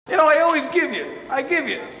know, I always give you. I give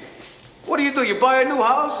you. What do? You buy a new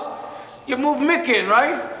house? You move Mick in,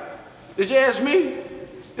 right? Did you ask me?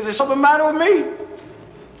 Is there something matter with me?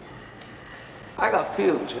 I got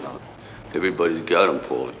feelings, you know. Everybody's got them,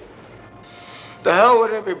 Paulie. The hell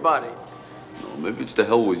with everybody. No, maybe it's the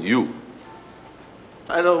hell with you.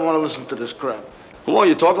 I don't want to listen to this crap. Come on,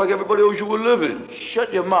 you talk like everybody owes you a living.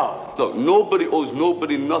 Shut your mouth. Look, nobody owes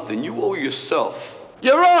nobody nothing. You owe yourself.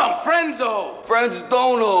 You're wrong. Friends owe. Friends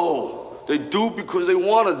don't owe. They do because they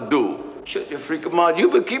want to do. Shut your freaking mouth.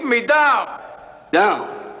 You've been keeping me down. Down?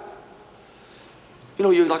 You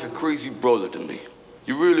know, you're like a crazy brother to me.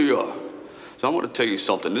 You really are. So I'm going to tell you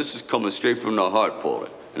something. This is coming straight from the heart, Paulie.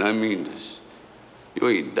 And I mean this. You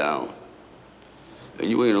ain't down. And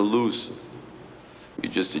you ain't a loser.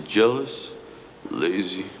 You're just a jealous,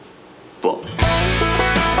 lazy bum.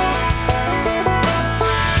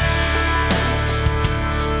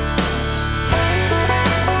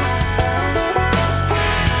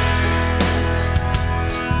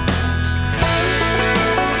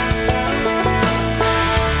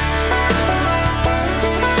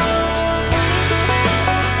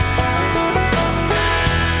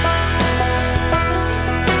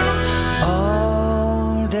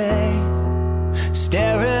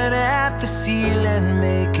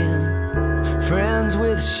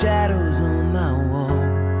 Shadows on my wall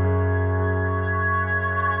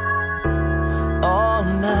all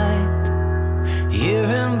night,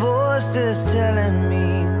 hearing voices telling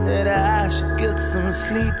me that I should get some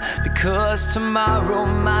sleep, because tomorrow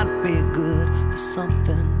might be good for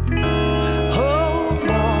something. Hold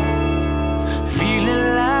on,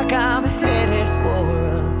 feeling like I'm headed for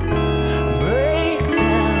a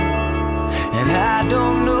breakdown, and I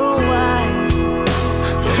don't know why,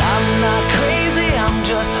 but I'm not crazy, I'm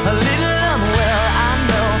just a little unwell. I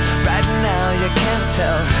know right now you can't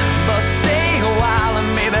tell, but stay a while and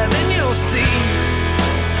maybe then you'll see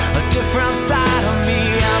a different side of me.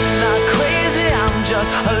 I'm not crazy, I'm just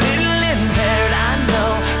a little impaired. I know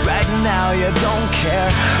right now you don't care,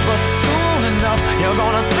 but soon enough you're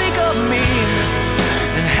gonna think of me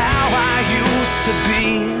and how I used to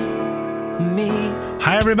be me.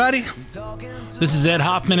 Hi everybody, this is Ed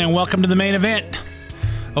Hoffman and welcome to the main event.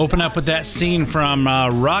 Open up with that scene from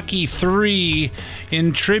Rocky III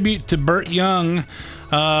in tribute to Burt Young,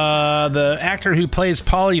 the actor who plays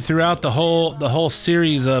Paulie throughout the whole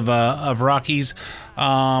series of Rockies,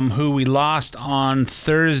 who we lost on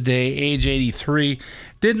Thursday, age 83.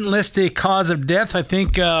 Didn't list a cause of death. I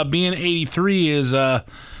think being 83 is a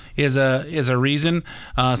reason.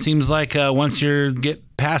 Seems like once you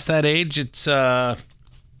get past that age, it's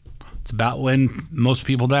about when most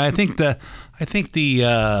people die. I think the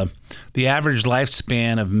average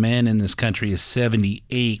lifespan of men in this country is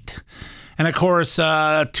 78. And of course,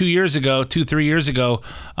 3 years ago, they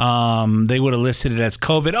would have listed it as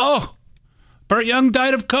COVID. Oh, Burt Young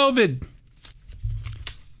died of COVID.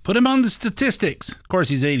 Put him on the statistics. Of course,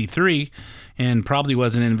 he's 83 and probably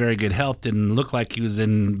wasn't in very good health. Didn't look like he was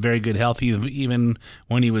in very good health even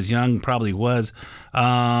when he was young, probably was.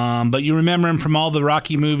 But you remember him from all the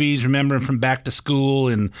Rocky movies, remember him from Back to School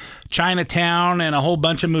and Chinatown and a whole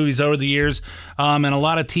bunch of movies over the years, and a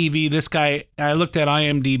lot of TV. This guy, I looked at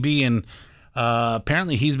IMDb, and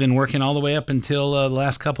apparently he's been working all the way up until the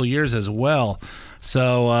last couple of years as well.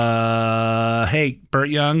 So, hey, Burt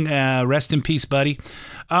Young, rest in peace, buddy.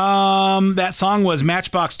 That song was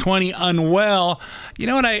Matchbox 20, Unwell. You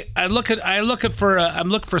know what? I'm looking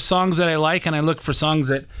for songs that I like, and I look for songs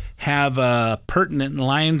that have pertinent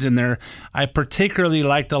lines in there. I particularly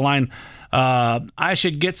like the line, I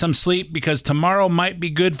should get some sleep because tomorrow might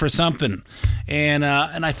be good for something. And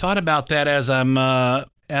I thought about that as I'm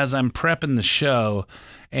prepping the show,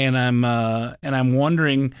 and I'm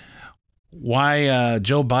wondering why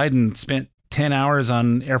Joe Biden spent 10 hours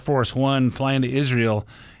on Air Force One flying to Israel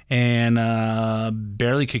and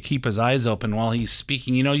barely could keep his eyes open while he's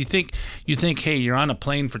speaking. You know, you think, hey, you're on a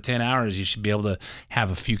plane for 10 hours. You should be able to have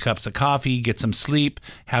a few cups of coffee, get some sleep,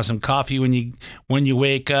 have some coffee when you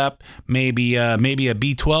wake up, maybe a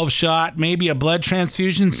B12 shot, maybe a blood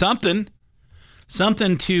transfusion, something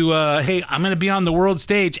to, hey, I'm going to be on the world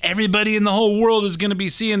stage. Everybody in the whole world is going to be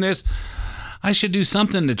seeing this. I should do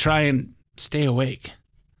something to try and stay awake.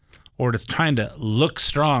 Or just trying to look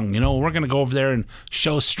strong. You know, we're going to go over there and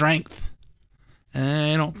show strength.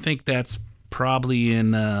 I don't think that's probably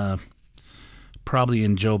in Joe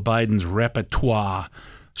Biden's repertoire,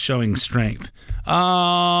 showing strength.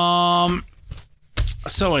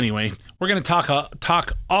 So anyway, we're going to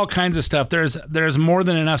talk all kinds of stuff. There's more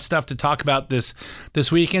than enough stuff to talk about this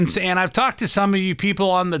week, and I've talked to some of you people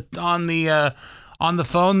on the on the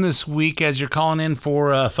phone this week as you're calling in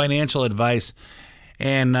for financial advice,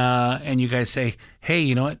 and you guys say, hey,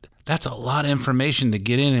 you know what? That's a lot of information to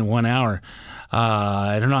get in 1 hour.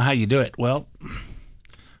 I don't know how you do it. Well,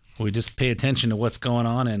 we just pay attention to what's going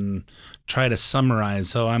on and try to summarize.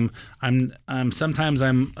 So I'm sometimes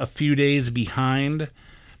I'm a few days behind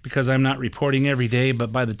because I'm not reporting every day,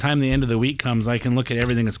 but by the time the end of the week comes, I can look at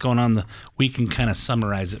everything that's going on the week and kind of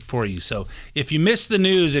summarize it for you. So if you miss the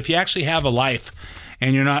news, if you actually have a life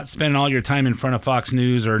and you're not spending all your time in front of Fox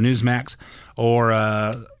News or Newsmax or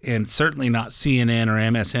and certainly not CNN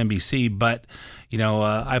or MSNBC, but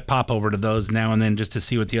I pop over to those now and then just to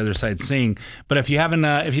see what the other side's saying. But if you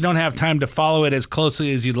if you don't have time to follow it as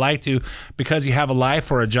closely as you'd like to because you have a life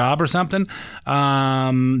or a job or something,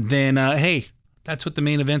 then hey, that's what the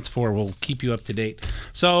main event's for. We'll keep you up to date.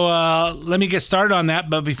 So let me get started on that.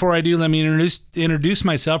 But before I do, let me introduce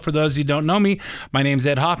myself. For those who don't know me, my name's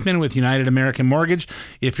Ed Hoffman with United American Mortgage.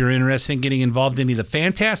 If you're interested in getting involved in any of the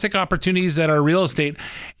fantastic opportunities that are real estate,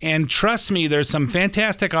 and trust me, there's some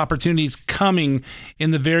fantastic opportunities coming in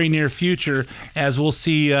the very near future, as we'll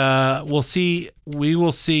see. We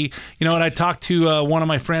will see. You know what? I talked to one of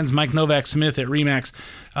my friends, Mike Novak Smith at Remax,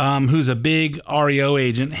 who's a big REO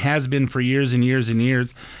agent, has been for years and years and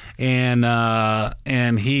years, and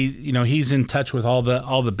he, he's in touch with all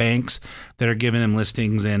the banks that are giving him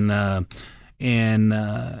listings, and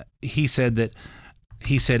he said,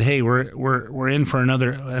 hey, we're in for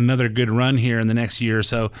another good run here in the next year or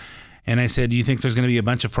so. And I said, do you think there's going to be a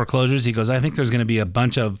bunch of foreclosures? He goes, I think there's going to be a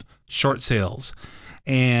bunch of short sales.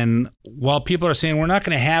 And while people are saying we're not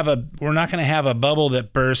going to have a bubble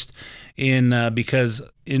that burst in because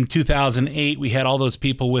in 2008 we had all those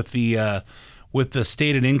people with the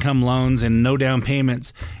stated income loans and no down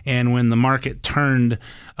payments, and when the market turned,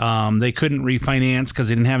 they couldn't refinance because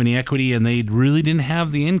they didn't have any equity and they really didn't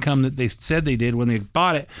have the income that they said they did when they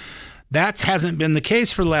bought it. That hasn't been the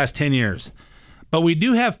case for the last 10 years, but we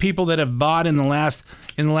do have people that have bought in the last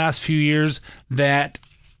few years that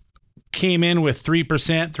came in with 3%,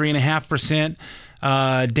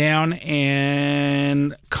 3.5% down,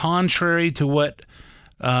 and contrary to what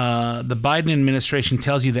the Biden administration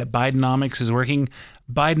tells you that Bidenomics is working,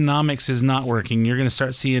 Bidenomics is not working. You're going to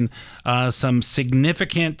start seeing some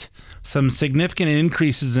significant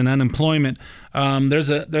increases in unemployment. There's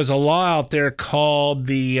a law out there called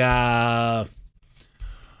the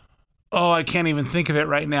I can't even think of it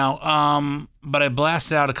right now. But I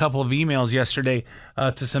blasted out a couple of emails yesterday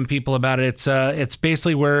to some people about it. It's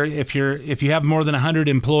basically where if you have more than 100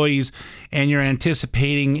 employees and you're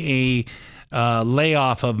anticipating a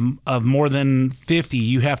layoff of more than 50,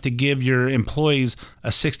 you have to give your employees a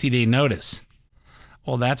 60-day notice.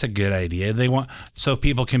 Well, that's a good idea. So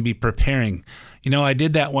people can be preparing. I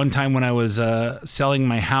did that one time when I was selling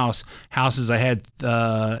my houses. I had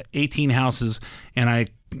 18 houses, and I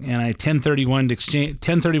 1031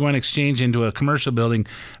 exchange into a commercial building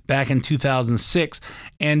back in 2006,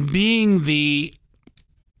 and being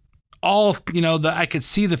I could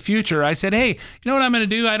see the future. I said, hey, you know what I'm going to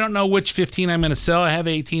do? I don't know which 15 I'm going to sell. I have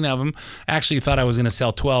 18 of them. I actually thought I was going to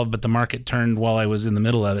sell 12, but the market turned while I was in the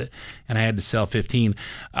middle of it, and I had to sell 15.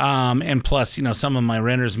 And plus, some of my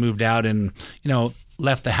renters moved out and,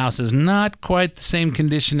 left the houses not quite the same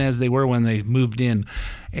condition as they were when they moved in.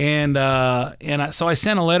 So I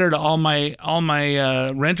sent a letter to all my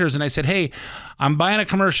renters, and I said, hey, I'm buying a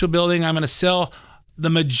commercial building. I'm going to sell the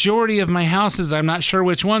majority of my houses. I'm not sure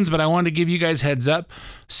which ones, but I wanted to give you guys heads up.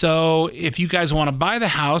 So if you guys want to buy the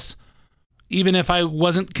house, even if I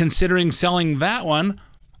wasn't considering selling that one,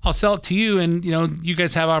 I'll sell it to you, and you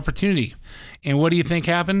guys have opportunity. And what do you think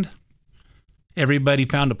happened? Everybody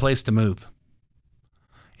found a place to move.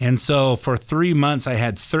 And so for 3 months, I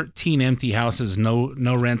had 13 empty houses, no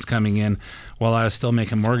rents coming in, while I was still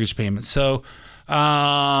making mortgage payments. So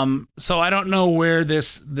I don't know where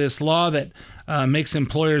this law that makes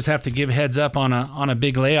employers have to give heads up on a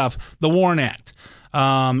big layoff, the WARN Act,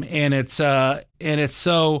 and it's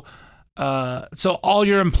so all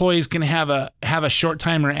your employees can have a short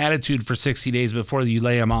timer attitude for 60 days before you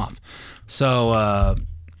lay them off. So,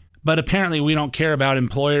 but apparently we don't care about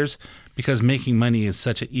employers, because making money is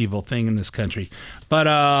such an evil thing in this country. But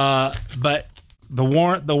the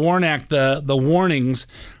WARN Act, the warnings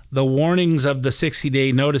of the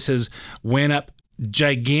 60-day notices went up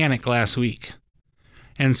gigantic last week.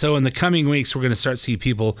 And so in the coming weeks, we're going to start to see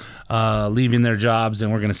people leaving their jobs,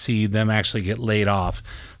 and we're going to see them actually get laid off.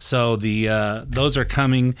 So those are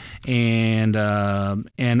coming, and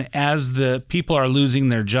as the people are losing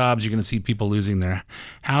their jobs, you're going to see people losing their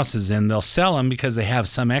houses, and they'll sell them because they have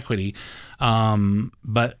some equity.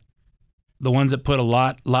 But the ones that put a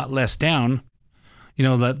lot less down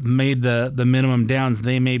that made the minimum downs,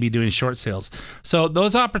 they may be doing short sales. So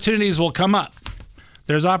those opportunities will come up.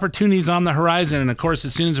 There's opportunities on the horizon. And of course,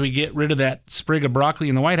 as soon as we get rid of that sprig of broccoli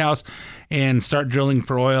in the White House and start drilling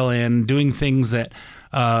for oil and doing things that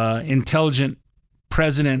intelligent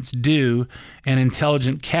presidents do and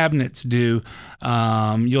intelligent cabinets do,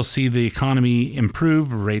 you'll see the economy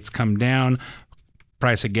improve, rates come down,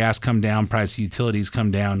 price of gas come down, price of utilities come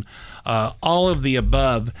down, all of the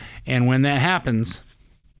above. And when that happens,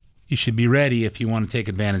 you should be ready if you want to take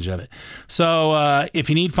advantage of it. So if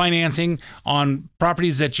you need financing on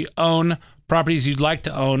properties that you own, properties you'd like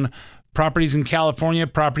to own, properties in California,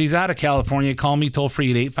 properties out of California, call me toll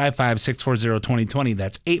free at 855-640-2020.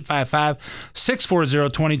 That's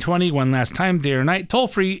 855-640-2020. One last time, day or night, toll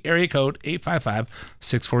free, area code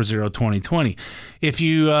 855-640-2020. If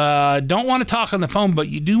you don't want to talk on the phone, but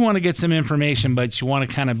you do want to get some information, but you want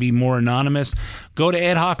to kind of be more anonymous, go to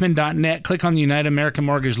edhoffman.net, click on the United American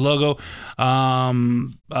Mortgage logo,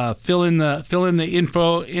 fill in the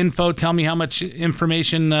info, tell me how much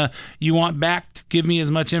information you want back. Give me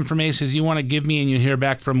as much information as you want to give me, and you hear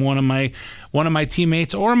back from one of my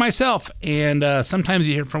teammates or myself. And sometimes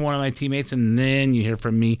you hear from one of my teammates, and then you hear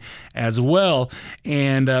from me as well.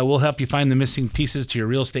 And we'll help you find the missing pieces to your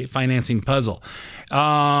real estate financing puzzle.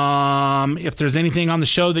 If there's anything on the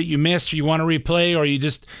show that you missed or you want to replay, or you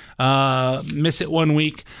just miss it 1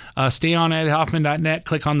 week, stay on edhoffman.net,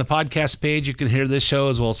 click on the podcast page. You can hear this show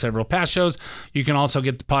as well as several past shows. You can also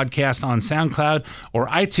get the podcast on SoundCloud or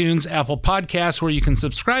iTunes, Apple Podcasts, where you can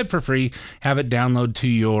subscribe for free, have it download to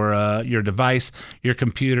your device, your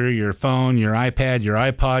computer, your phone, your iPad, your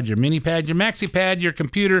iPod, your mini pad, your maxi pad, your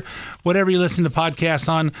computer, whatever you listen to podcasts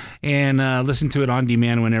on, and listen to it on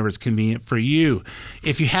demand whenever it's convenient for you.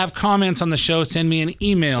 If you have comments on the show, send me an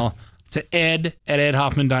email to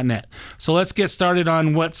ed@edhoffman.net. So let's get started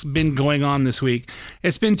on what's been going on this week.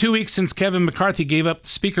 It's been 2 weeks since Kevin McCarthy gave up the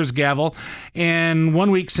Speaker's gavel, and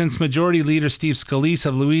 1 week since Majority Leader Steve Scalise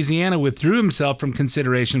of Louisiana withdrew himself from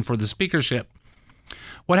consideration for the speakership.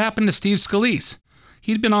 What happened to Steve Scalise?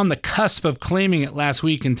 He'd been on the cusp of claiming it last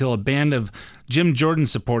week until a band of Jim Jordan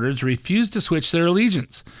supporters refused to switch their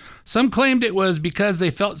allegiance. Some claimed it was because they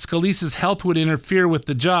felt Scalise's health would interfere with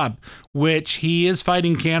the job, which he is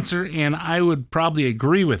fighting cancer, and I would probably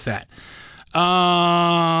agree with that.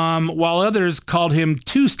 While others called him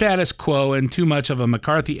too status quo and too much of a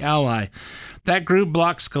McCarthy ally. That group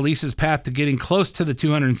blocked Scalise's path to getting close to the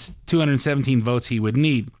 217 votes he would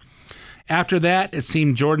need. After that, it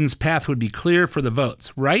seemed Jordan's path would be clear for the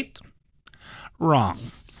votes. Right? Wrong.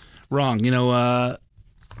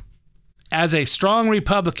 As a strong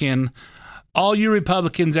Republican, all you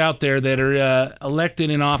Republicans out there that are elected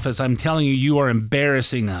in office, I'm telling you, you are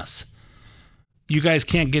embarrassing us. You guys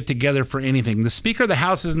can't get together for anything. The Speaker of the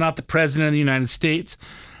House is not the President of the United States.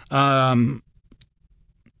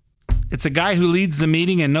 It's a guy who leads the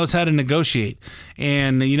meeting and knows how to negotiate.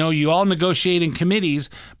 And, you all negotiate in committees,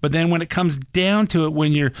 but then when it comes down to it,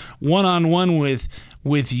 when you're one-on-one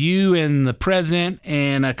with you and the president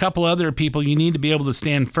and a couple other people, you need to be able to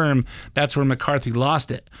stand firm. That's where McCarthy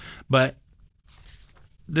lost it. But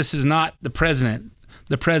this is not the president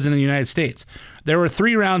of the United States. There were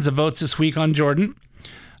 3 rounds of votes this week on Jordan.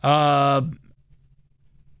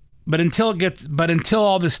 But until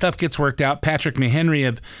all this stuff gets worked out, Patrick McHenry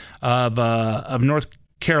of North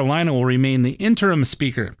Carolina will remain the interim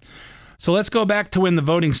speaker. So let's go back to when the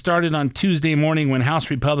voting started on Tuesday morning, when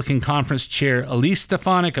House Republican Conference Chair Elise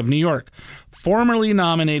Stefanik of New York formally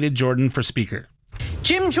nominated Jordan for Speaker.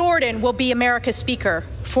 Jim Jordan will be America's Speaker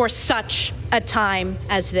for such a time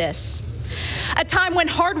as this. A time when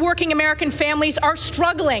hardworking American families are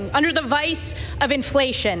struggling under the vice of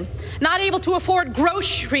inflation, not able to afford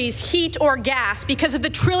groceries, heat, or gas because of the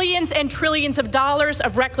trillions and trillions of dollars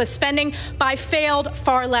of reckless spending by failed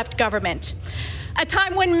far-left government. A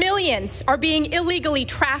time when millions are being illegally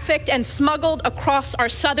trafficked and smuggled across our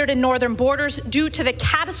southern and northern borders due to the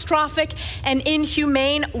catastrophic and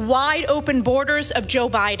inhumane wide-open borders of Joe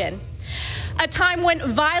Biden. A time when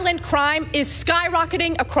violent crime is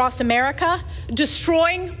skyrocketing across America,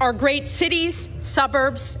 destroying our great cities,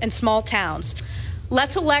 suburbs, and small towns.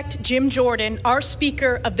 Let's elect Jim Jordan, our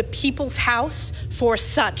Speaker of the People's House, for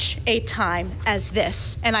such a time as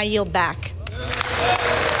this. And I yield back.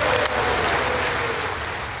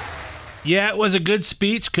 Yeah, it was a good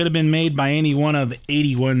speech. Could have been made by any one of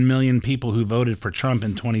 81 million people who voted for Trump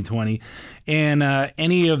in 2020. And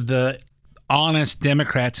any of the honest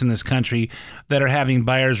Democrats in this country that are having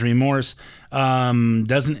buyer's remorse.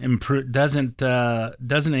 Doesn't include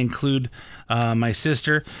my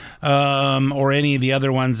sister or any of the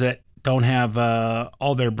other ones that don't have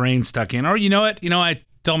all their brains stuck in. Or you know what? I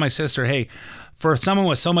tell my sister, hey, for someone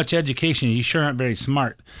with so much education, you sure aren't very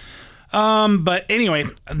smart. But anyway,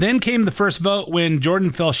 then came the first vote when Jordan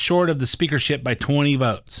fell short of the speakership by 20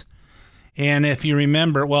 votes. And if you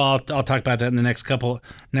remember, well, I'll talk about that in the next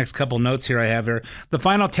couple notes here I have here. The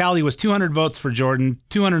final tally was 200 votes for Jordan,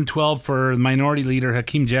 212 for Minority Leader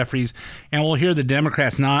Hakeem Jeffries, and we'll hear the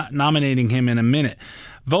Democrats nominating him in a minute.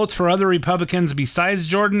 Votes for other Republicans besides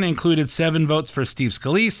Jordan included 7 votes for Steve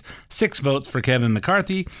Scalise, 6 votes for Kevin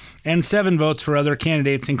McCarthy, and 7 votes for other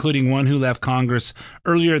candidates, including one who left Congress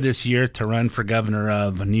earlier this year to run for governor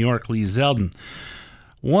of New York, Lee Zeldin.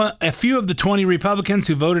 A few of the 20 Republicans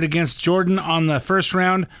who voted against Jordan on the first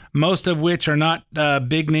round, most of which are not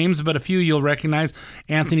big names, but a few you'll recognize: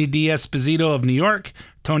 Anthony D'Esposito of New York,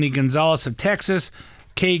 Tony Gonzalez of Texas,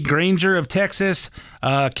 Kay Granger of Texas,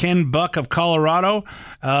 Ken Buck of Colorado,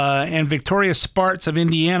 and Victoria Spartz of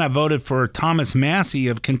Indiana voted for Thomas Massey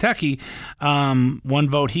of Kentucky. 1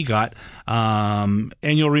 vote he got. And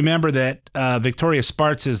you'll remember that Victoria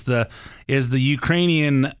Spartz is the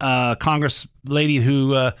Ukrainian Congress lady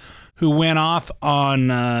who went off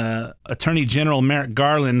on Attorney General Merrick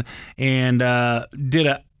Garland and did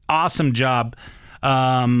an awesome job.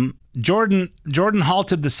 Jordan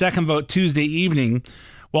halted the second vote Tuesday evening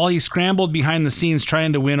while he scrambled behind the scenes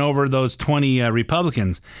trying to win over those 20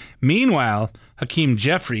 Republicans. Meanwhile, Hakeem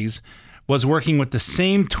Jeffries was working with the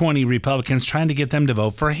same 20 Republicans trying to get them to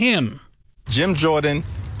vote for him. Jim Jordan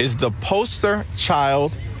is the poster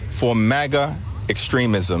child for MAGA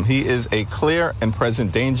extremism. He is a clear and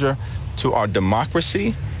present danger to our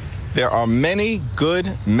democracy. There are many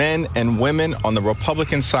good men and women on the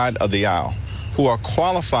Republican side of the aisle who are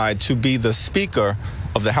qualified to be the Speaker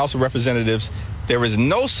of the House of Representatives. There is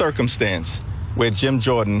no circumstance where Jim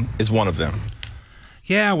Jordan is one of them.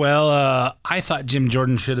 Yeah, well, I thought Jim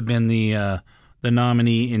Jordan should have been the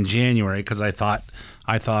nominee in January because I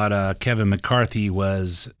thought Kevin McCarthy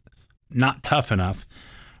was not tough enough,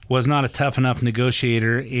 was not a tough enough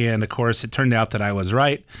negotiator, and of course it turned out that I was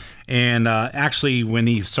right. And actually, when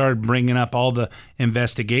he started bringing up all the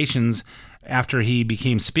investigations after he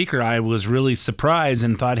became Speaker, I was really surprised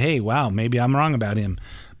and thought, hey, wow, maybe I'm wrong about him.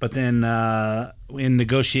 But then in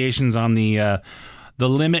negotiations on the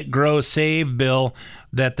Limit, Grow, Save bill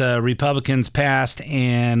that the Republicans passed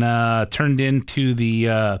and turned into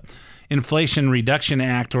the Inflation Reduction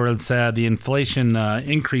Act, or it's the Inflation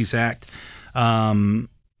Increase Act,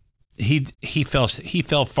 he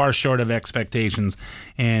fell far short of expectations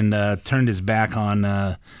and turned his back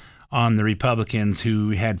on the Republicans who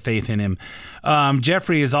had faith in him.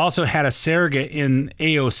 Jeffrey has also had a surrogate in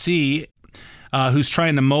AOC who's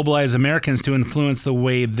trying to mobilize Americans to influence the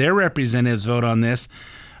way their representatives vote on this.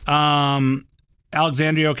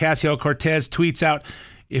 Alexandria Ocasio-Cortez tweets out,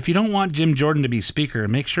 if you don't want Jim Jordan to be Speaker,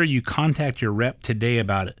 make sure you contact your rep today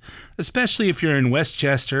about it, especially if you're in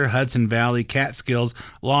Westchester, Hudson Valley, Catskills,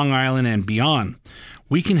 Long Island, and beyond.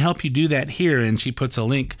 We can help you do that here, and she puts a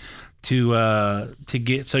link to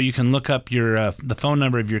get so you can look up your the phone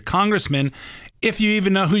number of your congressman, if you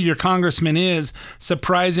even know who your congressman is.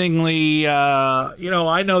 Surprisingly,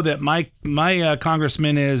 I know that my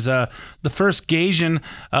congressman is the first Gaysian,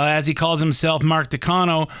 as he calls himself, Mark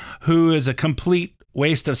Takano, who is a complete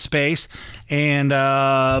waste of space. And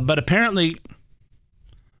but apparently,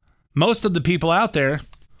 most of the people out there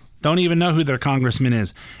don't even know who their congressman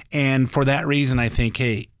is, and for that reason, I think,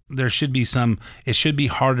 hey, there should be it should be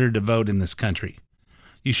harder to vote in this country.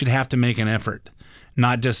 You should have to make an effort,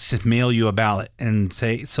 not just mail you a ballot and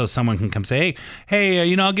say, so someone can come say,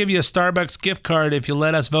 hey, I'll give you a Starbucks gift card if you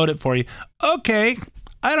let us vote it for you. Okay,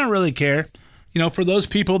 I don't really care. For those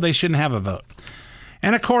people, they shouldn't have a vote.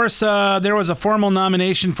 And of course, there was a formal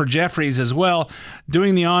nomination for Jeffries as well.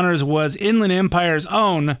 Doing the honors was Inland Empire's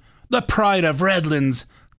own, the pride of Redlands,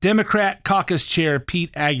 Democrat caucus chair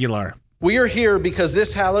Pete Aguilar. We are here because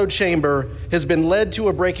this hallowed chamber has been led to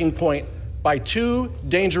a breaking point by 2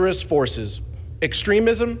 dangerous forces: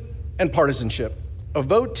 extremism and partisanship. A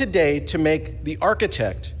vote today to make the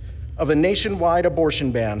architect of a nationwide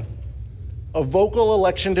abortion ban a vocal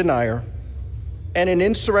election denier and an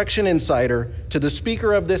insurrection insider to the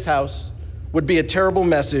Speaker of this House would be a terrible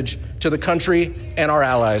message to the country and our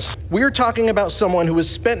allies. We're talking about someone who has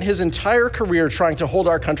spent his entire career trying to hold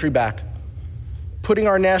our country back, putting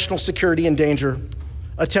our national security in danger,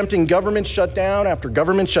 attempting government shutdown after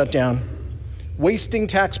government shutdown, wasting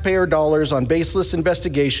taxpayer dollars on baseless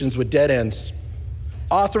investigations with dead ends,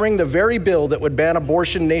 authoring the very bill that would ban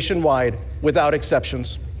abortion nationwide without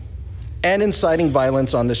exceptions, and inciting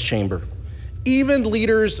violence on this chamber. Even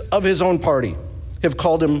leaders of his own party have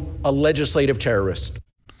called him a legislative terrorist.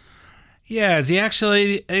 Yeah, is he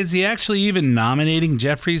actually even nominating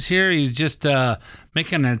Jeffries here? He's just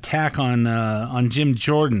making an attack on Jim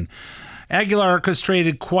Jordan. Aguilar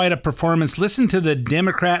orchestrated quite a performance. Listen to the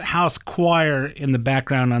Democrat House choir in the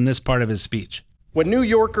background on this part of his speech. When New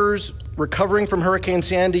Yorkers recovering from Hurricane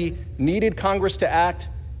Sandy needed Congress to act,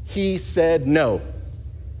 he said no.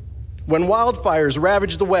 When wildfires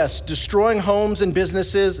ravaged the West, destroying homes and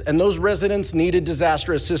businesses, and those residents needed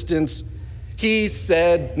disaster assistance, he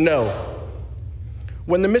said no.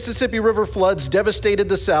 When the Mississippi River floods devastated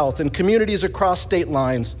the South and communities across state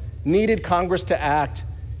lines needed Congress to act,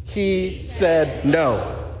 he said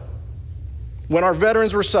no. When our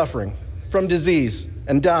veterans were suffering from disease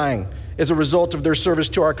and dying as a result of their service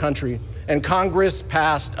to our country, and Congress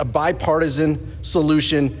passed a bipartisan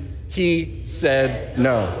solution, he said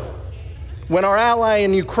no. When our ally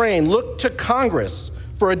in Ukraine looked to Congress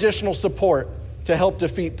for additional support to help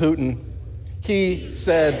defeat Putin, he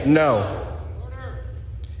said no.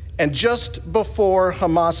 And just before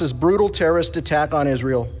Hamas's brutal terrorist attack on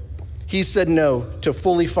Israel, he said no to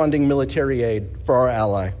fully funding military aid for our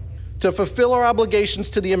ally. To fulfill our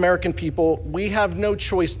obligations to the American people, we have no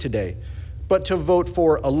choice today but to vote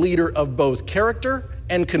for a leader of both character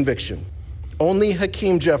and conviction. Only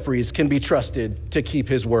Hakeem Jeffries can be trusted to keep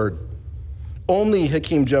his word. Only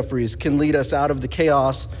Hakeem Jeffries can lead us out of the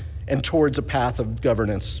chaos and towards a path of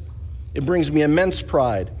governance. It brings me immense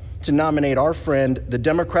pride to nominate our friend, the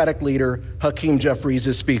Democratic leader, Hakeem Jeffries,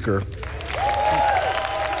 as Speaker.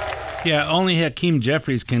 Yeah, only Hakeem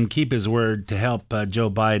Jeffries can keep his word to help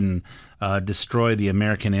Joe Biden destroy the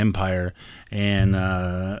American empire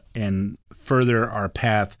and further our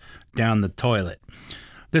path down the toilet.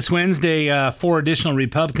 This Wednesday, 4 additional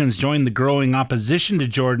Republicans joined the growing opposition to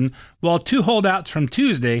Jordan, while 2 holdouts from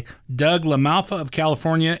Tuesday, Doug LaMalfa of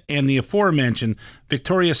California and the aforementioned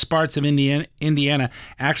Victoria Spartz of Indiana,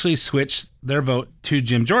 actually switched their vote to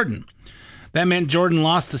Jim Jordan. That meant Jordan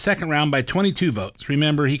lost the second round by 22 votes.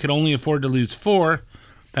 Remember, he could only afford to lose 4.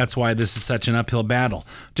 That's why this is such an uphill battle.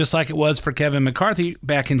 Just like it was for Kevin McCarthy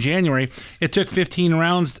back in January, it took 15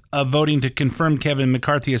 rounds of voting to confirm Kevin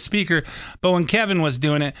McCarthy as Speaker. But when Kevin was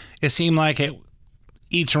doing it, it seemed like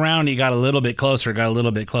each round he got a little bit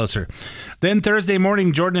closer. Then Thursday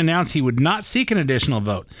morning, Jordan announced he would not seek an additional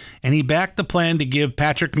vote, and he backed the plan to give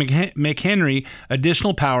Patrick McHenry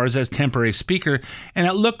additional powers as temporary Speaker, and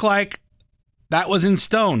it looked like that was in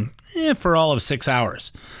stone for all of 6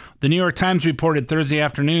 hours. The New York Times reported Thursday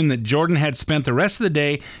afternoon that Jordan had spent the rest of the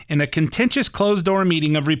day in a contentious closed-door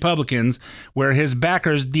meeting of Republicans where his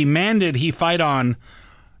backers demanded he fight on.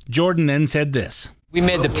 Jordan then said this. We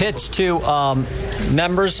made the pitch to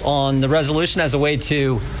members on the resolution as a way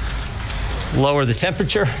to lower the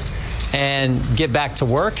temperature and get back to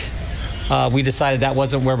work. We decided that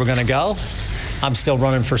wasn't where we're going to go. I'm still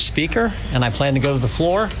running for Speaker, and I plan to go to the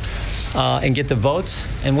floor and get the votes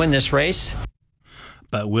and win this race.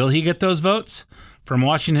 But will he get those votes? From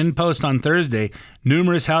Washington Post on Thursday,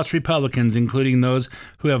 numerous House Republicans, including those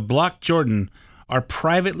who have blocked Jordan, are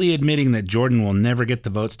privately admitting that Jordan will never get the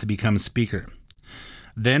votes to become Speaker.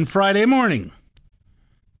 Then Friday morning,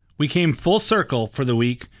 we came full circle for the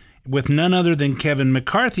week with none other than Kevin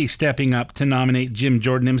McCarthy stepping up to nominate Jim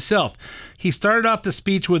Jordan himself. He started off the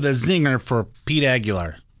speech with a zinger for Pete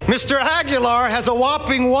Aguilar. Mr. Aguilar has a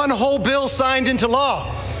whopping 1 whole bill signed into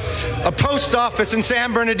law. A post office in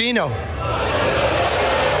San Bernardino.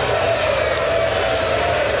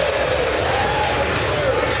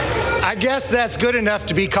 I guess that's good enough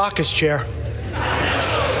to be caucus chair.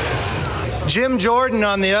 Jim Jordan,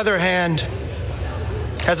 on the other hand,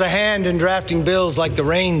 has a hand in drafting bills like the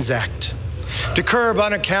REINS Act to curb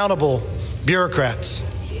unaccountable bureaucrats.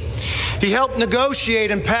 He helped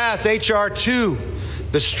negotiate and pass H.R. 2,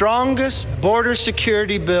 the strongest border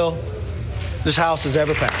security bill this House has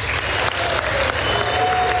ever passed.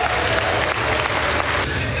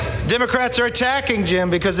 Democrats are attacking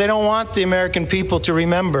Jim because they don't want the American people to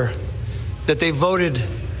remember that they voted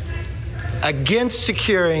against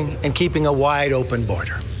securing and keeping a wide open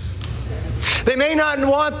border. They may not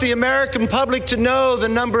want the American public to know the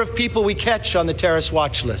number of people we catch on the terrorist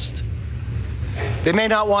watch list. They may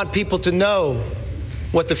not want people to know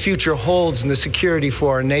what the future holds in the security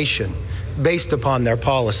for our nation based upon their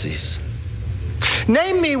policies.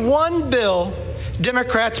 Name me one bill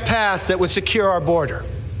Democrats passed that would secure our border.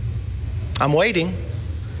 I'm waiting.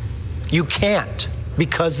 You can't,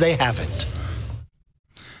 because they haven't.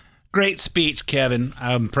 Great speech, Kevin.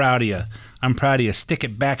 I'm proud of you. Stick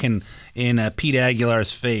it back in Pete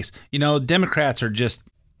Aguilar's face. You know, Democrats are just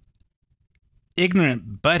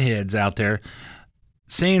ignorant buttheads out there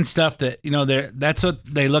saying stuff that, you know, that's what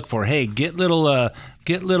they look for. Hey, get little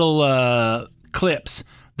clips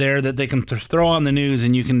there that they can throw on the news,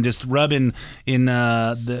 and you can just rub in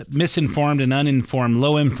the misinformed and uninformed,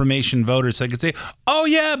 low information voters. So I could say, oh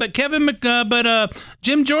yeah, but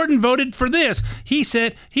Jim Jordan voted for this. He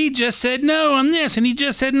just said no on this, and he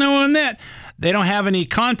just said no on that. They don't have any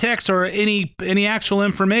context or any actual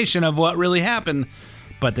information of what really happened,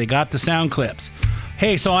 but they got the sound clips.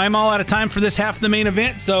 Hey, so I'm all out of time for this half of the main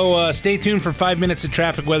event, so stay tuned for 5 minutes of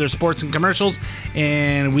traffic, weather, sports, and commercials,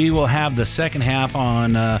 and we will have the second half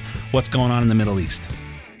on what's going on in the Middle East.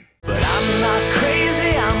 But I'm not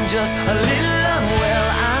crazy, I'm just a little unwell.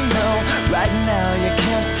 I know right now you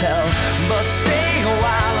can't tell, but stay a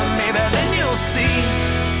while and maybe then you'll see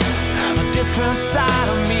a different side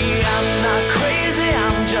of me. I'm not crazy,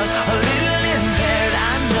 I'm just a little impaired.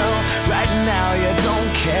 I know right now you don't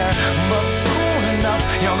care, but soon enough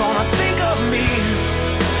you're gonna think of me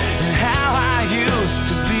and how I used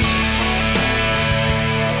to be.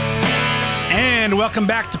 And welcome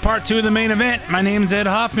back to part 2 of the main event. My name is Ed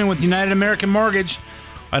Hoffman with United American Mortgage.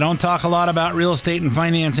 I don't talk a lot about real estate and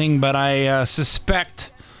financing, but I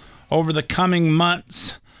suspect over the coming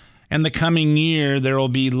months and the coming year, there will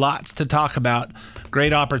be lots to talk about.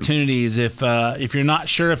 Great opportunities. If you're not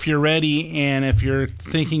sure if you're ready, and if you're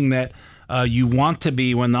thinking that you want to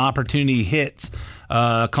be when the opportunity hits,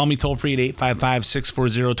 call me toll free at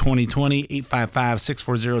 855-640-2020,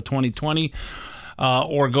 855-640-2020.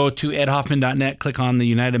 Or go to edhoffman.net, click on the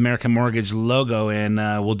United American Mortgage logo, and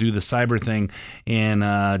we'll do the cyber thing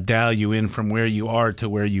and dial you in from where you are to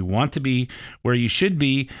where you want to be, where you should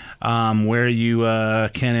be, where you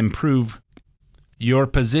can improve your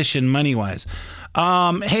position money-wise.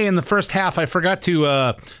 Hey, in the first half, I forgot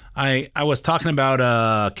to, I was talking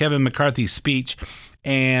about Kevin McCarthy's speech,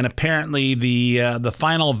 and apparently the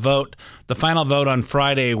final vote on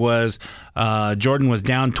Friday was Jordan was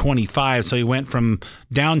down 25, so he went from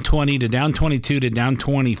down 20 to down 22 to down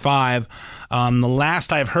 25. The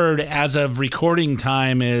last I've heard as of recording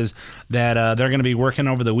time is that they're going to be working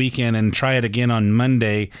over the weekend and try it again on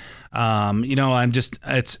Monday.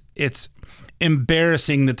 It's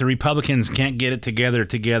embarrassing that the Republicans can't get it together.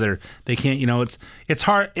 They can't, it's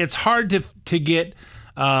hard to get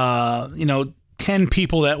 10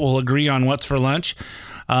 people that will agree on what's for lunch.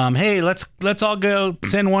 Hey, let's all go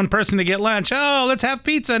send one person to get lunch. Oh, let's have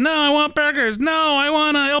pizza. No, I want burgers. No, I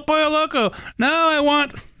want a El Pollo Loco. No, I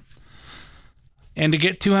want... And to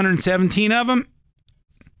get 217 of them,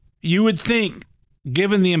 you would think,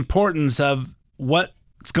 given the importance of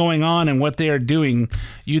what's going on and what they are doing,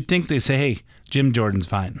 you'd think they say, hey, Jim Jordan's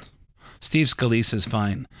fine. Steve Scalise's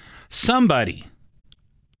fine. Somebody.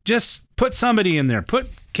 Just put somebody in there. Put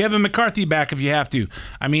Kevin McCarthy back if you have to.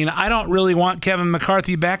 I mean, I don't really want Kevin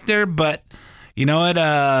McCarthy back there, but you know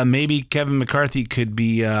what? Maybe Kevin McCarthy could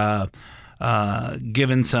be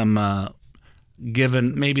given some...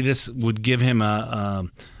 maybe this would give him a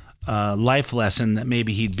life lesson that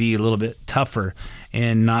maybe he'd be a little bit tougher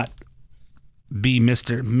and not be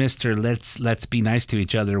Mr. Let's be nice to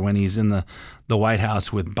each other when he's in the White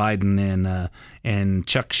House with Biden and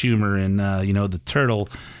Chuck Schumer and the Turtle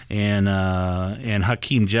and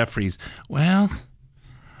Hakeem Jeffries. Well,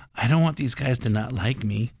 I don't want these guys to not like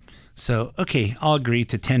me, so okay, I'll agree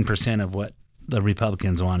to 10% of what the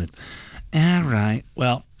Republicans wanted. All right,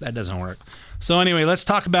 well, that doesn't work. So anyway, let's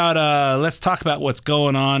talk about what's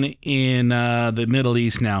going on in the Middle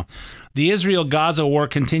East now. The Israel-Gaza war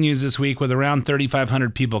continues this week with around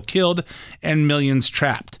 3,500 people killed and millions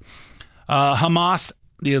trapped. Hamas,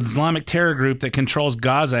 the Islamic terror group that controls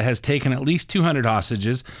Gaza, has taken at least 200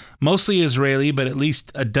 hostages, mostly Israeli, but at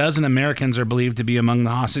least a dozen Americans are believed to be among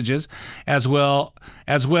the hostages, as well,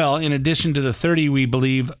 in addition to the 30 we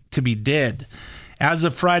believe to be dead. As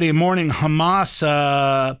of Friday morning, Hamas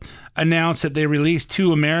announced that they released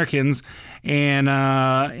 2 Americans,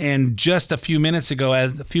 and just a few minutes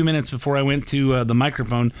before I went to the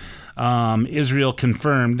microphone, Israel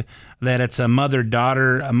confirmed that it's a mother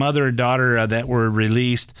and daughter that were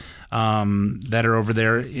released that are over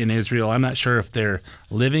there in Israel. I'm not sure if they're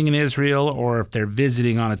living in Israel or if they're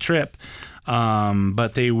visiting on a trip,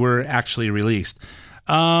 but they were actually released.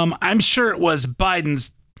 I'm sure it was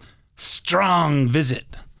Biden's strong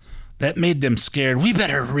visit that made them scared. We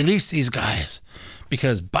better release these guys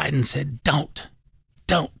because Biden said, don't.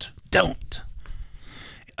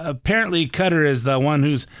 Apparently, Qatar is the one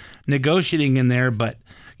who's negotiating in there, but,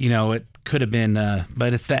 it could have been,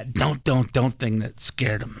 but it's that don't thing that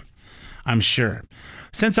scared them, I'm sure.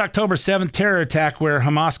 Since October 7th terror attack where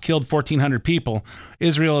Hamas killed 1,400 people,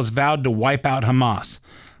 Israel has vowed to wipe out Hamas.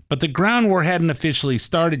 But the ground war hadn't officially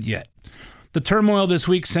started yet. The turmoil this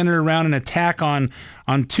week centered around an attack on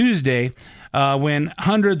Tuesday when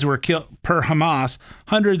hundreds were killed per Hamas.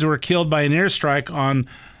 Hundreds were killed by an airstrike on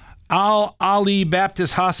Al-Ali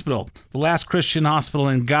Baptist Hospital, the last Christian hospital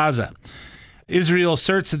in Gaza. Israel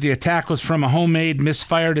asserts that the attack was from a homemade,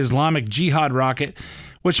 misfired Islamic Jihad rocket,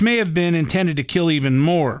 which may have been intended to kill even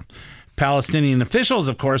more. Palestinian officials,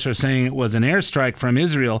 of course, are saying it was an airstrike from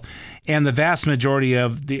Israel, and the vast majority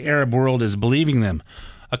of the Arab world is believing them.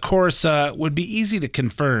 Of course, it would be easy to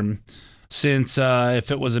confirm, since if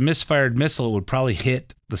it was a misfired missile, it would probably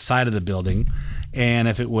hit the side of the building. And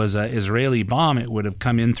if it was an Israeli bomb, it would have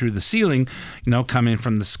come in through the ceiling, come in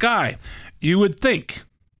from the sky. You would think.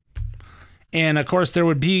 And of course, there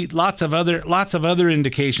would be lots of other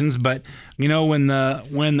indications. But when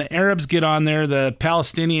the Arabs get on there, the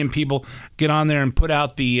Palestinian people get on there and put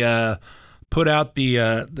out the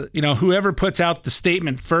whoever puts out the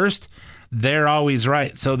statement first, they're always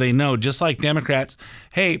right. So they know, just like Democrats,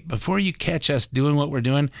 hey, before you catch us doing what we're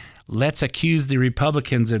doing, let's accuse the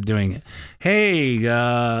Republicans of doing it. Hey,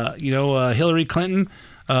 Hillary Clinton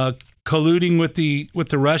colluding with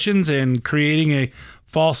the Russians and creating a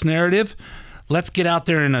false narrative. Let's get out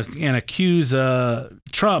there and accuse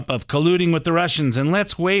Trump of colluding with the Russians, and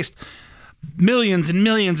let's waste millions and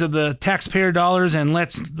millions of the taxpayer dollars, and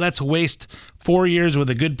let's waste 4 years with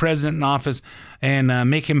a good president in office and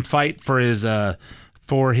make him fight for his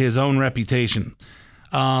own reputation.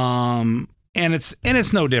 And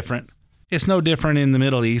it's no different. It's no different in the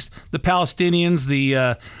Middle East. The Palestinians,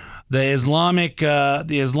 the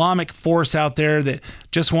Islamic force out there that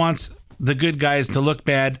just wants the good guys to look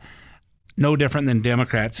bad, no different than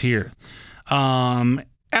Democrats here.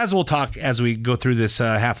 As we'll talk as we go through this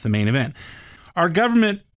half the main event. Our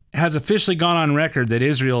government has officially gone on record that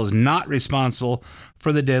Israel is not responsible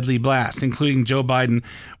for the deadly blast, including Joe Biden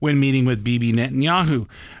when meeting with Bibi Netanyahu,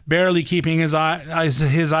 barely keeping his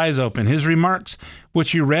eyes open. His remarks,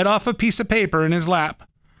 which he read off a piece of paper in his lap,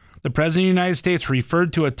 the President of the United States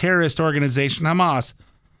referred to a terrorist organization, Hamas,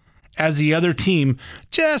 as the other team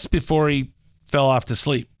just before he fell off to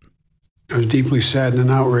sleep. I was deeply saddened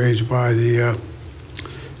and outraged by the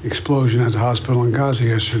explosion at the hospital in Gaza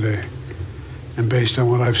yesterday. And based on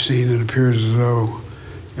what I've seen, it appears as though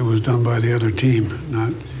it was done by the other team,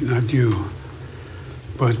 not you.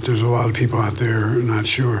 But there's a lot of people out there not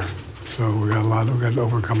sure. So we got to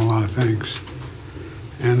overcome a lot of things.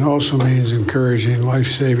 And it also means encouraging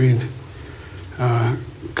life-saving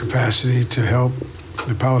capacity to help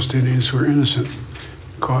the Palestinians who are innocent,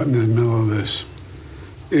 caught in the middle of this.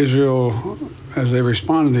 Israel, as they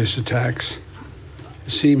respond to these attacks,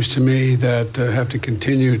 it seems to me that have to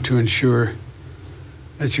continue to ensure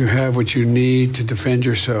that you have what you need to defend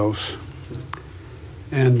yourselves.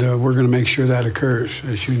 And we're going to make sure that occurs,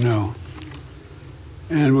 as you know.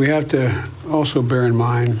 And we have to also bear in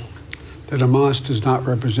mind that Hamas does not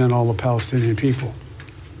represent all the Palestinian people.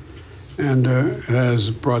 And it has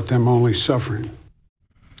brought them only suffering.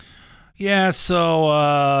 Yeah,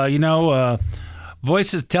 so,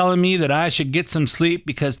 voices telling me that I should get some sleep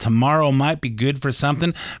because tomorrow might be good for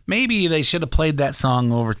something. Maybe they should have played that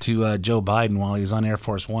song over to Joe Biden while he was on Air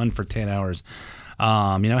Force One for 10 hours.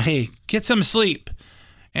 Hey, get some sleep.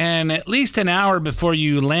 And at least an hour before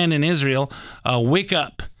you land in Israel, wake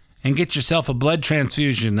up and get yourself a blood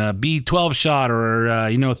transfusion, a B12 shot,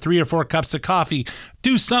 or 3 or 4 cups of coffee.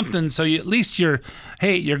 Do something so you, at least you're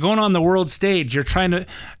going on the world stage.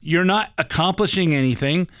 You're not accomplishing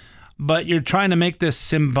anything, but you're trying to make this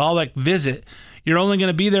symbolic visit. You're only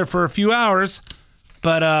going to be there for a few hours,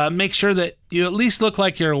 but make sure that you at least look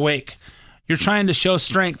like you're awake. You're trying to show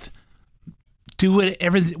strength. Do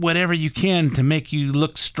whatever you can to make you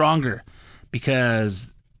look stronger,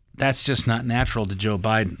 because that's just not natural to Joe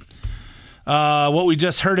Biden. What we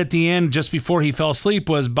just heard at the end, just before he fell asleep,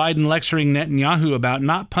 was Biden lecturing Netanyahu about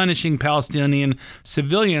not punishing Palestinian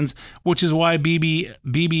civilians, which is why Bibi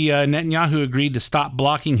Netanyahu agreed to stop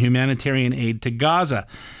blocking humanitarian aid to Gaza.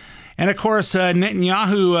 And of course,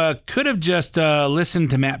 Netanyahu could have just listened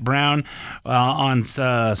to Matt Brown on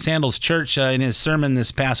Sandals Church in his sermon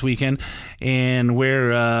this past weekend, and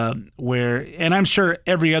where and I'm sure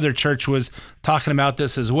every other church was talking about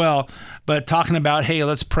this as well, but talking about, hey,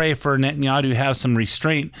 let's pray for Netanyahu to have some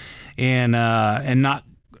restraint and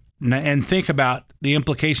think about the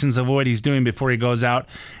implications of what he's doing before he goes out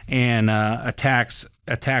and attacks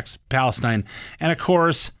Palestine. And of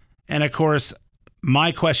course.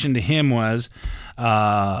 My question to him was,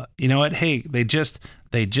 you know what? Hey, they just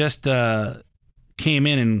came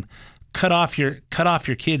in and cut off your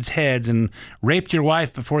kids' heads and raped your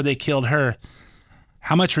wife before they killed her.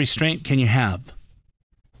 How much restraint can you have?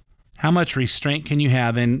 How much restraint can you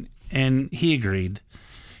have? And he agreed.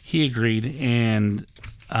 And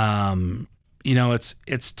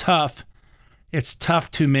it's tough. It's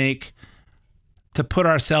tough to put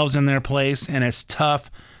ourselves in their place, and it's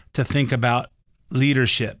tough to think about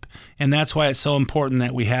leadership. And that's why it's so important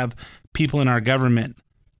that we have people in our government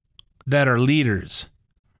that are leaders,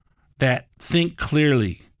 that think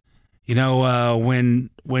clearly. When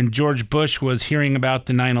George Bush was hearing about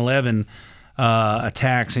the 9/11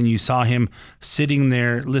 attacks, and you saw him sitting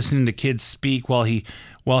there listening to kids speak while he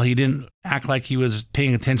didn't act like he was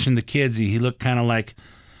paying attention to kids, he looked kind of like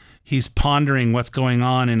he's pondering what's going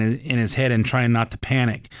on in his head and trying not to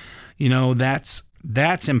panic.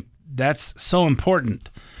 That's so important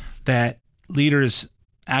that leaders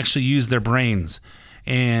actually use their brains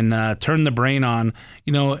and turn the brain on,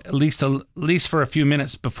 at least for a few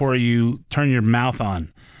minutes before you turn your mouth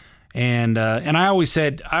on. And I always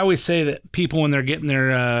say that people, when they're getting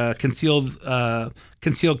their concealed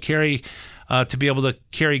carry to be able to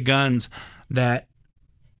carry guns, that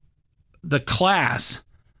the class,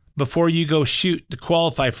 before you go shoot to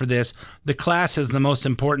qualify for this, the class is the most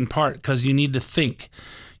important part, because you need to think.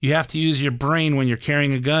 You have to use your brain when you're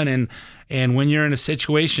carrying a gun, and when you're in a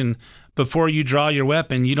situation, before you draw your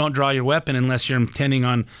weapon, you don't draw your weapon unless you're intending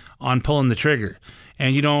on pulling the trigger.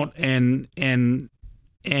 And you don't, and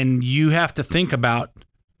you have to think about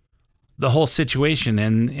the whole situation.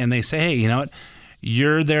 And they say, hey, you know what?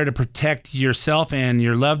 You're there to protect yourself and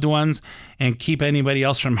your loved ones and keep anybody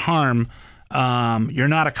else from harm. You're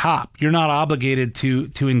not a cop. You're not obligated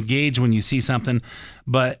to engage when you see something,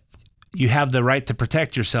 but you have the right to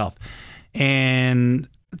protect yourself. And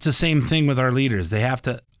it's the same thing with our leaders. They have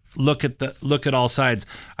to look at all sides.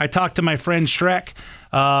 I talked to my friend Shrek,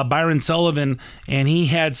 Byron Sullivan, and he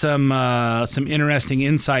had some interesting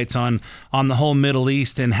insights on the whole Middle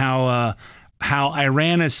East and how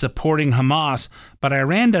Iran is supporting Hamas, but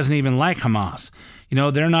Iran doesn't even like Hamas.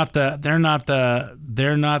 They're not the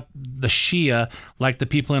Shia like the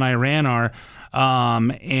people in Iran are,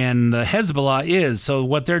 and the Hezbollah is. So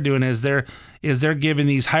what they're doing is they're giving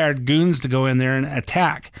these hired goons to go in there and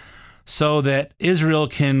attack, so that Israel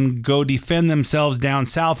can go defend themselves down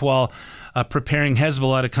south while preparing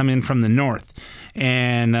Hezbollah to come in from the north.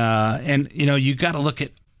 And you got to look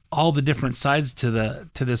at all the different sides to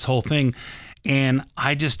this whole thing. And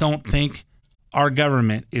I just don't think our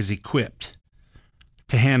government is equipped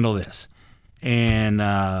to handle this. And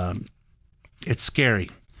it's scary.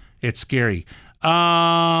 It's scary.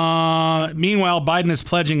 Meanwhile, Biden is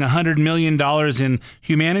pledging $100 million in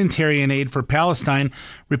humanitarian aid for Palestine.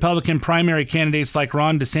 Republican primary candidates like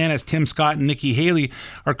Ron DeSantis, Tim Scott, and Nikki Haley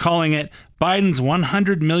are calling it Biden's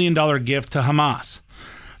 $100 million gift to Hamas.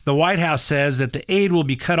 The White House says that the aid will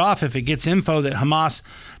be cut off if it gets info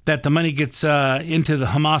that the money gets into the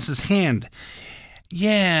Hamas's hand.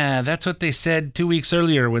 Yeah, that's what they said 2 weeks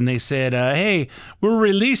earlier when they said, "Hey,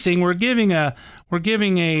 we're giving an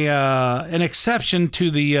exception to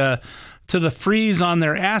the freeze on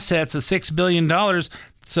their assets of $6 billion,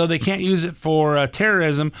 so they can't use it for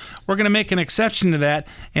terrorism. We're going to make an exception to that,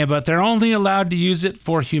 but they're only allowed to use it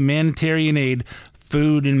for humanitarian aid,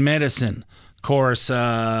 food and medicine." Of course,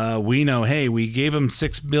 we know, hey, we gave them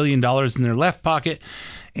 $6 billion in their left pocket,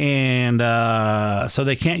 and so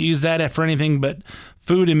they can't use that for anything but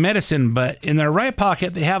food and medicine. But in their right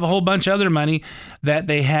pocket, they have a whole bunch of other money that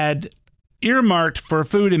they had earmarked for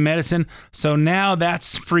food and medicine. So now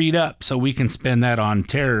that's freed up, so we can spend that on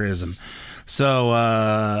terrorism. So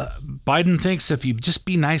Biden thinks if you just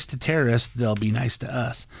be nice to terrorists, they'll be nice to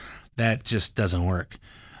us. That just doesn't work.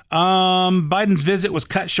 Biden's visit was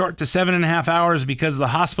cut short to 7.5 hours because of the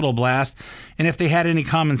hospital blast. And if they had any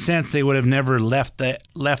common sense, they would have never left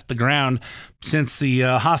the ground, since the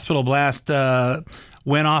hospital blast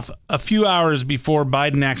went off a few hours before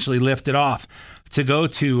Biden actually lifted off to go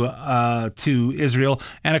to Israel.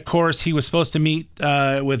 And of course, he was supposed to meet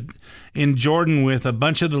in Jordan with a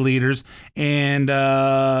bunch of the leaders, and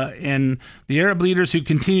the Arab leaders who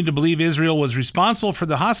continued to believe Israel was responsible for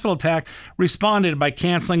the hospital attack responded by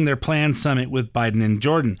canceling their planned summit with Biden in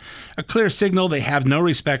Jordan. A clear signal they have no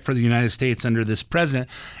respect for the United States under this president.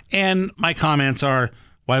 And my comments are,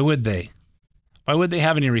 why would they? Why would they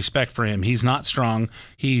have any respect for him? He's not strong.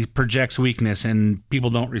 He projects weakness, and people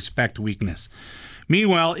don't respect weakness.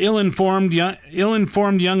 Meanwhile, ill-informed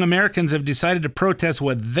young Americans have decided to protest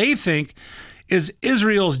what they think is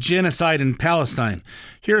Israel's genocide in Palestine.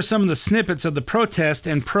 Here are some of the snippets of the protest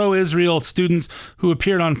and pro-Israel students who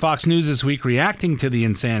appeared on Fox News this week reacting to the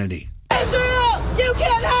insanity. Israel, you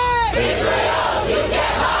can't hide! Israel, you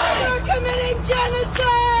can't hide! You're committing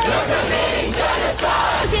genocide! You're committing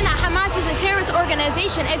genocide! Saying that Hamas is a terrorist organization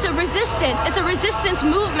organization. It's a resistance. It's a resistance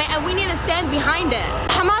movement, and we need to stand behind it.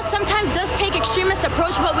 Hamas sometimes does take extremist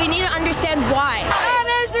approach, but we need to understand why. And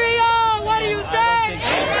Israel, what do you say?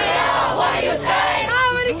 Israel, what do you say?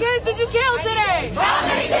 How many kids did you kill today? How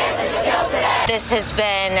many kids did you kill today? This has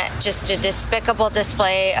been just a despicable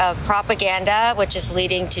display of propaganda, which is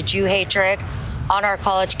leading to Jew hatred on our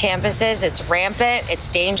college campuses. It's rampant. It's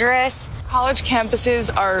dangerous. College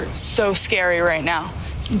campuses are so scary right now.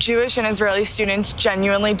 Jewish and Israeli students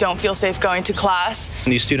genuinely don't feel safe going to class.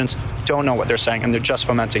 And these students don't know what they're saying, and they're just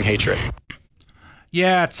fomenting hatred.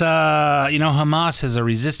 Yeah, it's, Hamas is a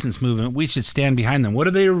resistance movement. We should stand behind them. What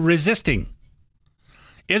are they resisting?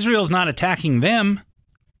 Israel's not attacking them.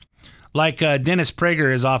 Like Dennis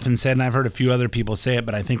Prager has often said, and I've heard a few other people say it,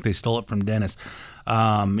 but I think they stole it from Dennis.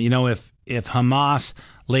 If Hamas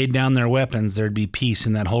laid down their weapons, there'd be peace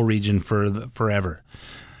in that whole region forever.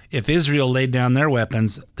 If Israel laid down their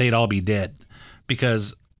weapons, they'd all be dead,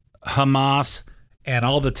 because Hamas and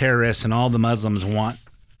all the terrorists and all the Muslims want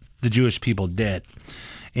the Jewish people dead.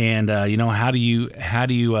 And how do you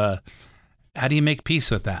make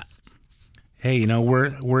peace with that? Hey,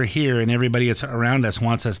 we're here and everybody that's around us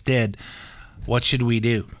wants us dead. What should we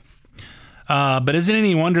do? But isn't it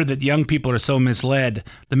any wonder that young people are so misled?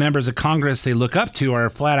 The members of Congress they look up to are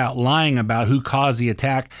flat out lying about who caused the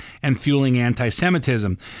attack and fueling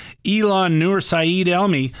anti-Semitism. Ilan Nur Saeed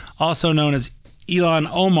Elmi, also known as Ilhan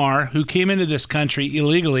Omar, who came into this country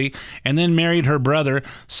illegally and then married her brother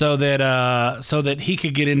so that he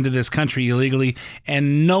could get into this country illegally,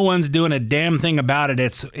 and no one's doing a damn thing about it.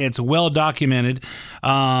 It's well documented.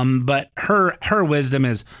 But her wisdom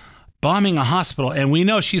is bombing a hospital, and we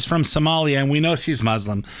know she's from Somalia, and we know she's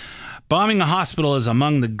Muslim. Bombing a hospital is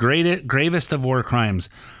among the gravest of war crimes.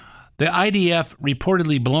 The IDF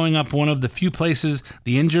reportedly blowing up one of the few places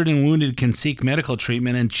the injured and wounded can seek medical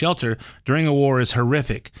treatment and shelter during a war is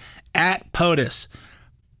horrific. At POTUS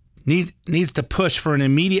needs to push for an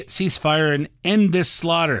immediate ceasefire and end this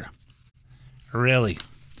slaughter. Really?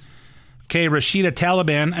 Okay, Rashida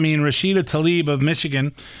Tlaib of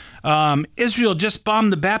Michigan. Israel just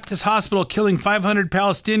bombed the Baptist hospital, killing 500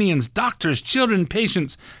 Palestinians, doctors, children,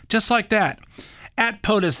 patients, just like that. At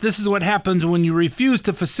POTUS, this is what happens when you refuse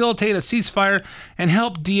to facilitate a ceasefire and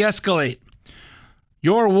help de-escalate.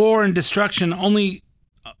 Your war and destruction only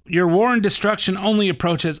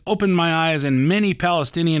approach has opened my eyes and many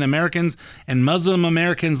Palestinian Americans and Muslim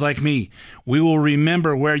Americans like me. We will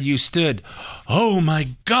remember where you stood. Oh my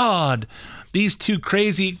God! These two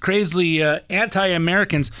crazily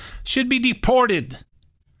anti-Americans should be deported.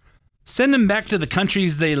 Send them back to the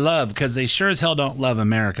countries they love, because they sure as hell don't love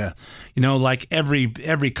America. Like every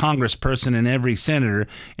congressperson and every senator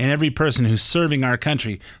and every person who's serving our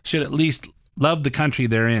country should at least love the country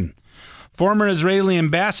they're in. Former Israeli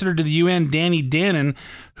ambassador to the UN, Danny Danon,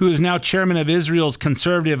 who is now chairman of Israel's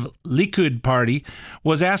conservative Likud party,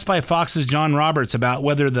 was asked by Fox's John Roberts about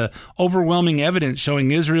whether the overwhelming evidence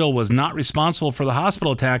showing Israel was not responsible for the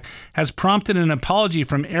hospital attack has prompted an apology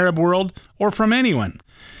from Arab world or from anyone.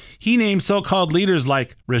 He named so-called leaders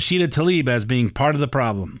like Rashida Tlaib as being part of the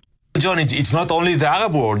problem. John, it's not only the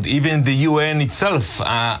Arab world, even the UN itself.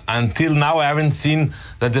 Until now, I haven't seen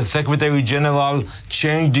that the Secretary General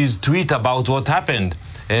changed his tweet about what happened.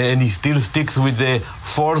 And he still sticks with the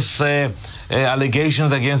false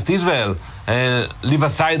allegations against Israel. Leave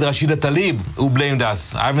aside Rashida Tlaib, who blamed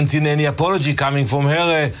us. I haven't seen any apology coming from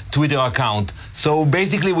her Twitter account. So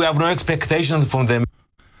basically, we have no expectations from them.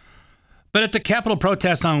 But at the Capitol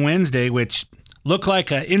protest on Wednesday, which looked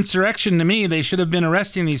like an insurrection to me, they should have been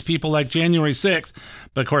arresting these people like January 6th.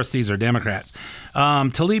 But of course, these are Democrats.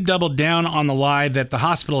 Tlaib doubled down on the lie that the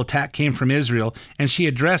hospital attack came from Israel, and she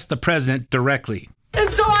addressed the president directly. And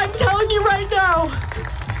so I'm telling you right now,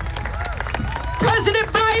 President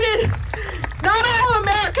Biden, not all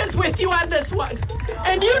America's with you on this one.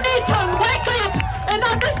 And you need to wake up and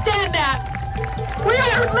understand that. We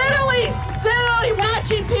are literally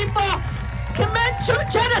watching people commit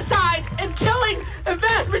genocide and killing a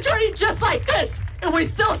vast majority just like this, and we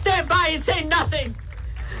still stand by and say nothing.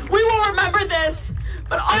 We will remember this,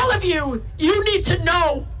 but all of you need to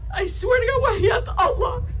know, I swear to God, Wahyat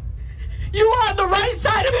Allah, you are on the right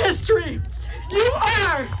side of history. You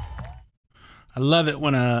are. I love it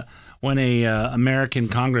when a American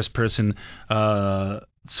congressperson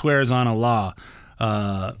swears on a law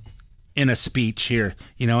in a speech here.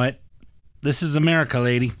 You know what? This is America,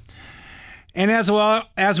 lady. And as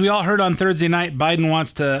we all heard on Thursday night, Biden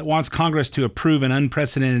wants Congress to approve an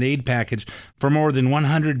unprecedented aid package for more than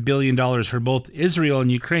 $100 billion for both Israel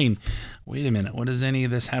and Ukraine. Wait a minute, what does any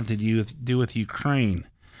of this have to do with Ukraine?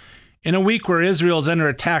 In a week where Israel is under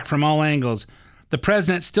attack from all angles, the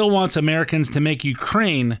president still wants Americans to make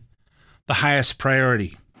Ukraine the highest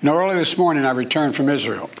priority. Early this morning, I returned from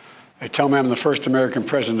Israel. They tell me I'm the first American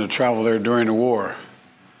president to travel there during the war.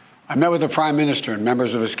 I met with the prime minister and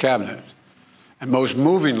members of his cabinet. And most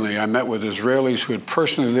movingly, I met with Israelis who had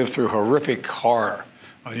personally lived through horrific horror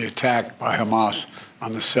of the attack by Hamas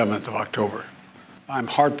on the 7th of October. I'm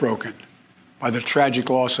heartbroken by the tragic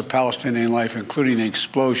loss of Palestinian life, including the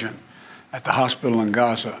explosion at the hospital in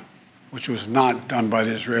Gaza, which was not done by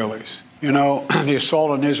the Israelis. The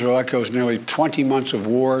assault on Israel echoes nearly 20 months of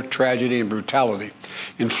war, tragedy, and brutality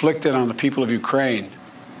inflicted on the people of Ukraine.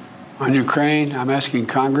 On Ukraine, I'm asking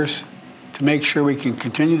Congress to make sure we can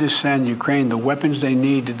continue to send Ukraine the weapons they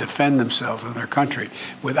need to defend themselves and their country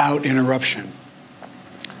without interruption,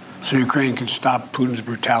 so Ukraine can stop Putin's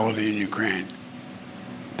brutality in Ukraine.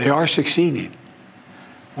 They are succeeding.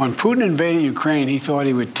 When Putin invaded Ukraine, he thought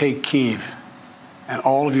he would take Kyiv and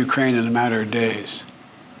all of Ukraine in a matter of days.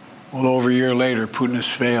 Well, over a year later, Putin has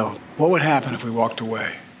failed. What would happen if we walked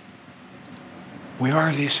away? We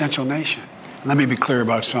are the essential nation. Let me be clear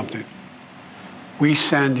about something. We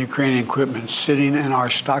send Ukrainian equipment sitting in our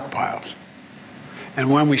stockpiles.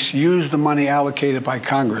 And when we use the money allocated by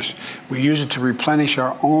Congress, we use it to replenish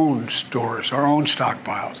our own stores, our own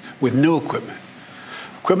stockpiles, with new equipment.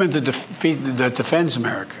 Equipment that defends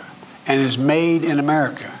America and is made in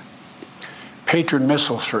America. Patriot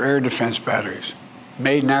missiles for air defense batteries,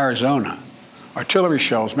 made in Arizona. Artillery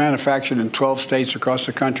shells manufactured in 12 states across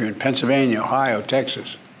the country, in Pennsylvania, Ohio,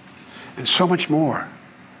 Texas, and so much more.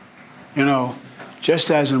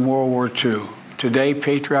 Just as in World War II, today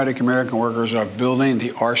patriotic American workers are building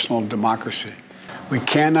the arsenal of democracy. We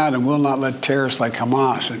cannot and will not let terrorists like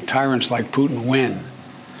Hamas and tyrants like Putin win.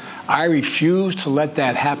 I refuse to let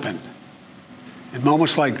that happen. In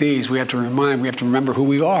moments like these, we have to remember who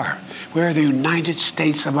we are. We are the United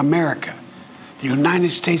States of America. The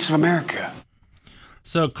United States of America.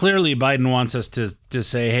 So clearly Biden wants us to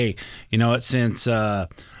say, hey, since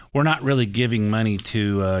we're not really giving money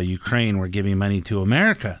to Ukraine, we're giving money to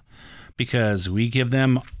America, because we give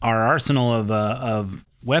them our arsenal of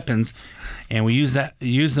weapons, and we use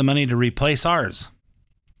the money to replace ours.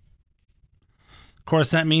 Of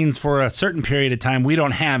course, that means for a certain period of time we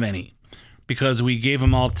don't have any, because we gave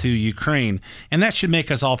them all to Ukraine, and that should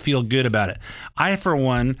make us all feel good about it. I, for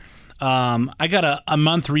one, I got a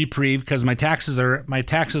month reprieve because my taxes were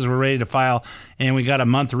ready to file, and we got a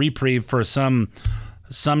month reprieve for some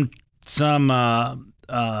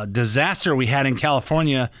disaster we had in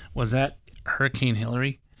California. Was that Hurricane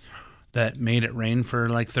Hillary that made it rain for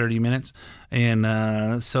like 30 minutes?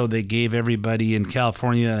 And so they gave everybody in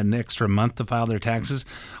California an extra month to file their taxes.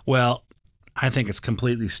 Well, I think it's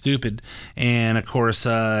completely stupid. And of course,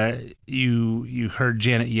 you heard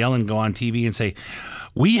Janet Yellen go on TV and say,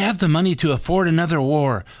 "We have the money to afford another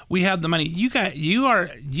war. We have the money." You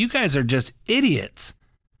guys are just idiots.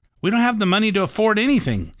 We don't have the money to afford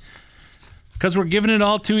anything, because we're giving it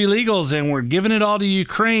all to illegals and we're giving it all to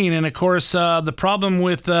Ukraine. And of course, the problem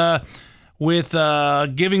with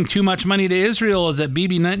giving too much money to Israel is that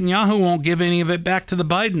Bibi Netanyahu won't give any of it back to the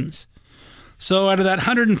Bidens. So out of that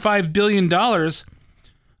 $105 billion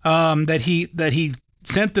that he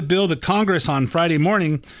sent the bill to Congress on Friday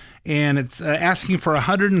morning, and it's asking for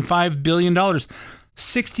 $105 billion,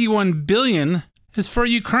 $61 billion is for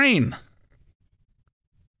Ukraine.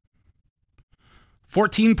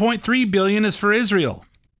 $14.3 billion is for Israel.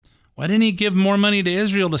 Why didn't he give more money to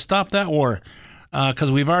Israel to stop that war?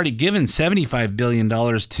 Because we've already given $75 billion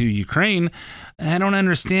to Ukraine. I don't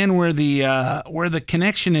understand where the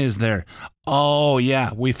connection is there. Oh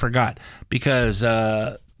yeah, we forgot. Because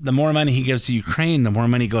the more money he gives to Ukraine, the more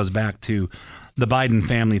money goes back to the Biden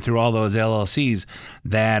family through all those LLCs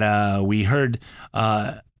that we heard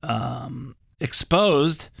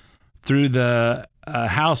exposed through the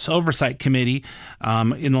House Oversight Committee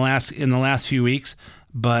in the last few weeks.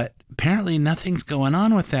 But apparently nothing's going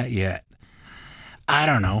on with that yet. I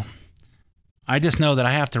don't know. I just know that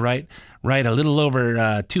I have to write a little over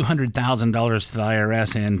 $200,000 to the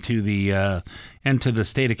IRS and to the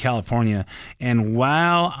state of California. And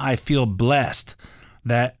while I feel blessed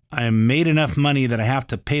that I made enough money that I have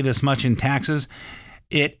to pay this much in taxes,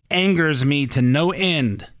 it angers me to no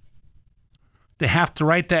end to have to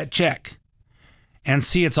write that check and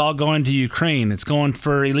see it's all going to Ukraine. It's going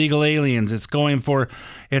for illegal aliens. It's going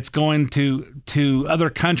to other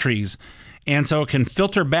countries. And so it can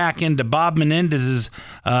filter back into Bob Menendez's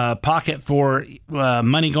pocket for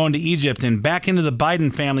money going to Egypt, and back into the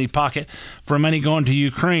Biden family pocket for money going to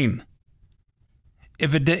Ukraine.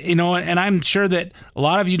 And I'm sure that a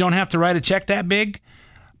lot of you don't have to write a check that big,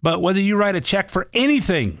 but whether you write a check for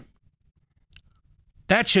anything,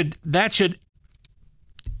 That should.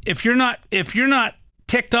 If you're not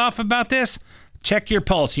ticked off about this, check your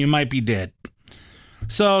pulse. You might be dead.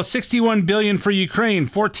 So $61 billion for Ukraine,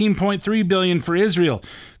 $14.3 billion for Israel,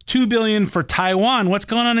 $2 billion for Taiwan. What's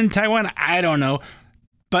going on in Taiwan? I don't know.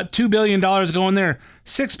 But $2 billion going there.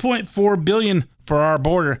 $6.4 billion for our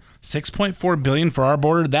border. $6.4 billion for our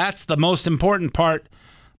border. That's the most important part.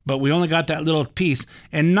 But we only got that little piece.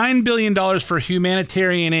 And $9 billion for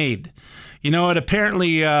humanitarian aid. You know what?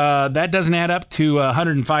 Apparently, that doesn't add up to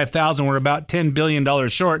 105,000. We're about $10 billion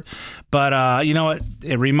short. But you know what?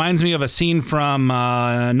 It reminds me of a scene from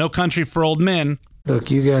No Country for Old Men. Look,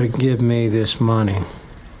 you got to give me this money.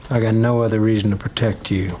 I got no other reason to protect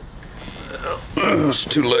you. It's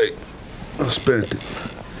too late. I spent it.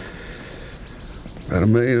 About $1.5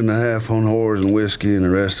 million on whores and whiskey, and the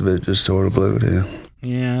rest of it just sort of blew it in.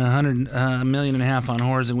 Yeah, $1.5 million on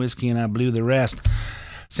whores and whiskey, and I blew the rest.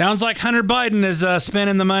 Sounds like Hunter Biden is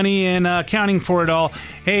spending the money and accounting for it all.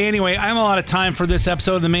 Hey, anyway, I have a lot of time for this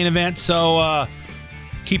episode of The Main Event, so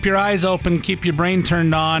keep your eyes open, keep your brain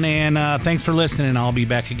turned on, and thanks for listening. I'll be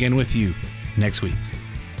back again with you next week.